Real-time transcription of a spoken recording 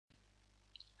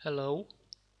Hello,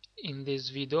 in this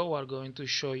video we are going to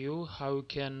show you how you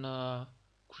can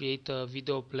create a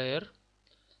video player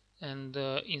and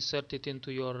insert it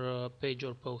into your page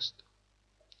or post.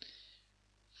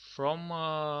 From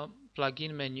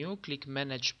plugin menu, click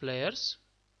Manage Players.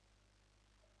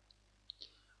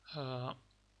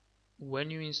 When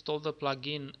you install the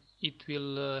plugin, it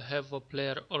will have a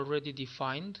player already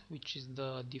defined, which is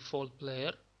the default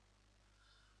player.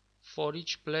 For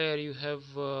each player you have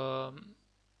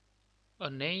a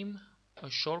name, a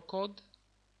shortcode,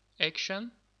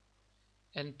 action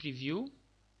and preview.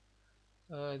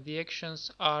 The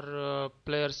actions are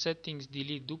player settings,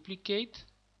 delete, duplicate,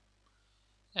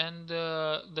 and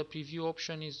the preview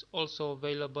option is also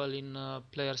available in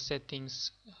player settings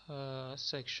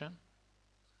section.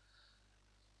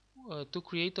 To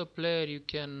create a player, you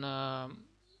can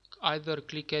either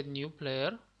click add new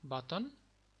player button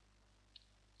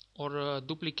or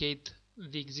duplicate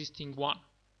the existing one.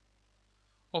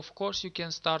 Of course, you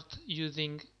can start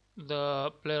using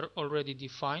the player already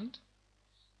defined.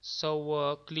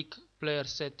 So click player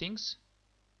settings.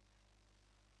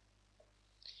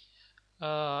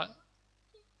 The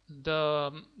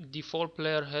default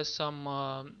player has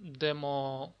some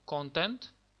demo content.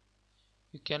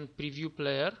 You can preview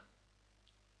player,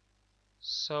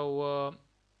 so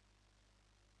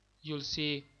you'll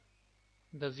see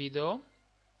the video.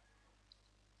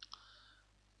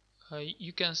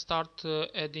 You can start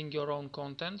adding your own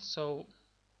content, so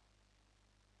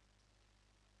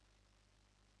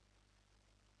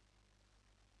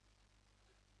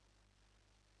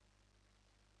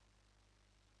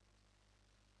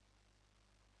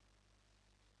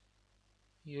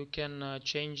you can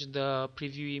change the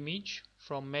preview image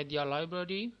from media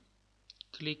library.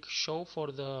 Click show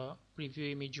for the preview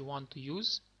image you want to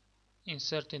use,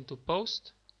 insert into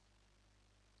post.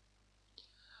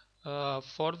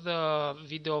 For the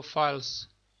video files,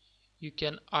 you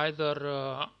can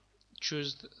either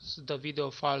choose the video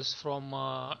files from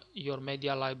your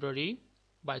media library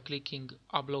by clicking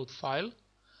upload file,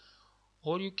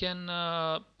 or you can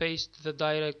paste the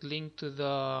direct link to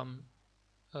the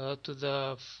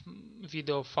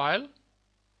video file.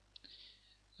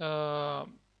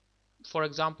 For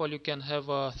example, you can have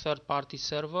a third-party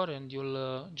server and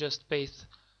you'll just paste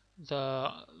the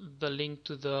link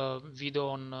to the video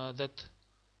on that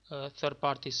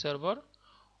third-party server,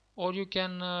 or you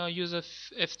can use a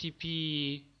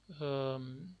FTP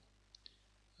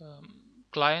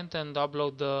client and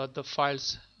upload the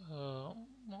files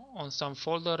on some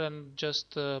folder and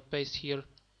just paste here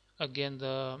again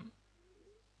the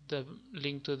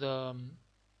link to the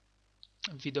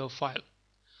video file.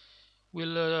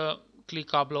 We'll click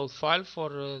upload file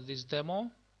for this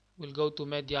demo. We'll go to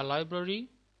media library,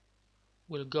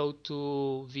 we'll go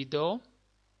to video,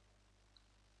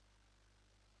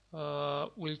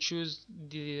 we'll choose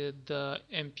the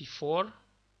MP4,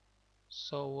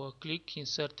 so click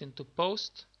insert into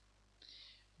post.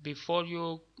 Before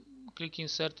you click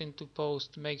insert into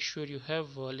post, make sure you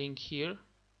have a link here.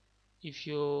 If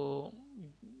you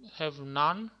have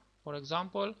none, for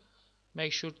example,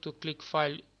 make sure to click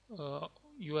file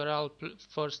URL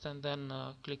first and then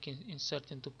click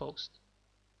insert into post.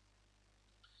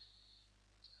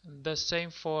 The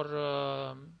same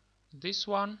for this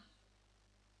one.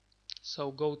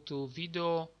 So go to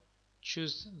video,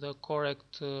 choose the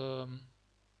correct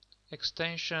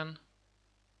extension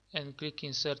and click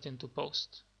insert into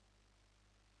post.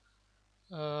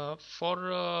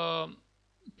 For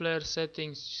player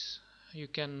settings, you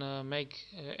can make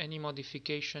any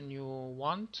modification you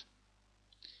want.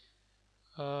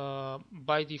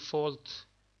 By default,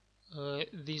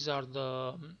 these are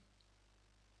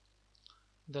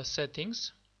the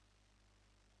settings.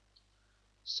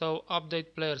 So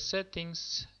update player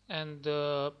settings and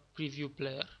preview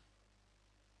player.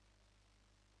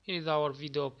 Here is our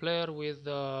video player with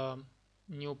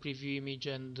new preview image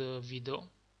and video.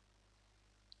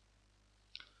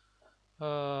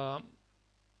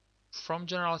 From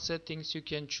general settings, you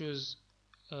can choose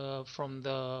from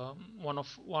the one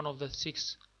of the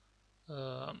 6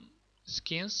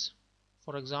 skins.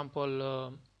 For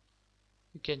example,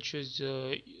 you can choose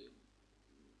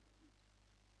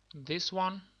this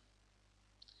one.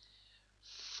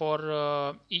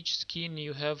 For each skin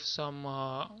you have some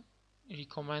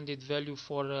recommended value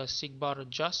for sigbar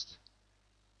adjust,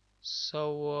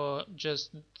 so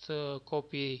just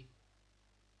copy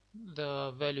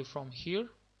the value from here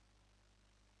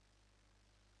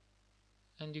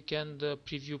and you can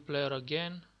preview player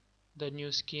again. The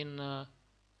new skin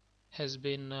has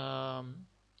been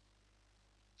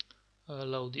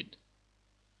loaded.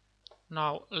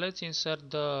 Now let's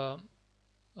insert the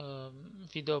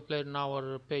video player in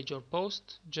our page or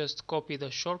post, just copy the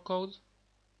shortcode,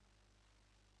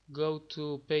 go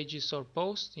to pages or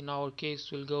post. In our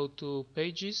case we'll go to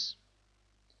pages,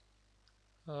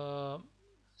 uh,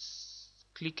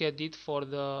 click edit for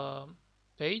the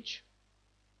page,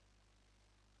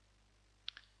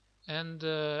 and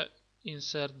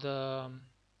insert the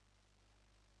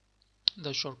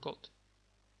shortcode.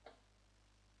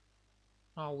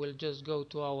 Now we'll just go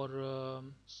to our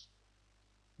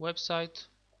website,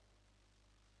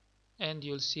 and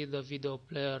you'll see the video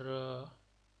player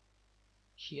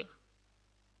here.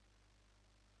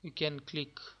 You can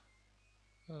click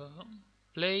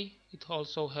play. It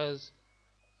also has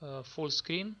full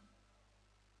screen.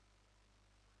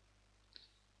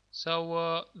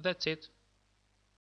 So that's it.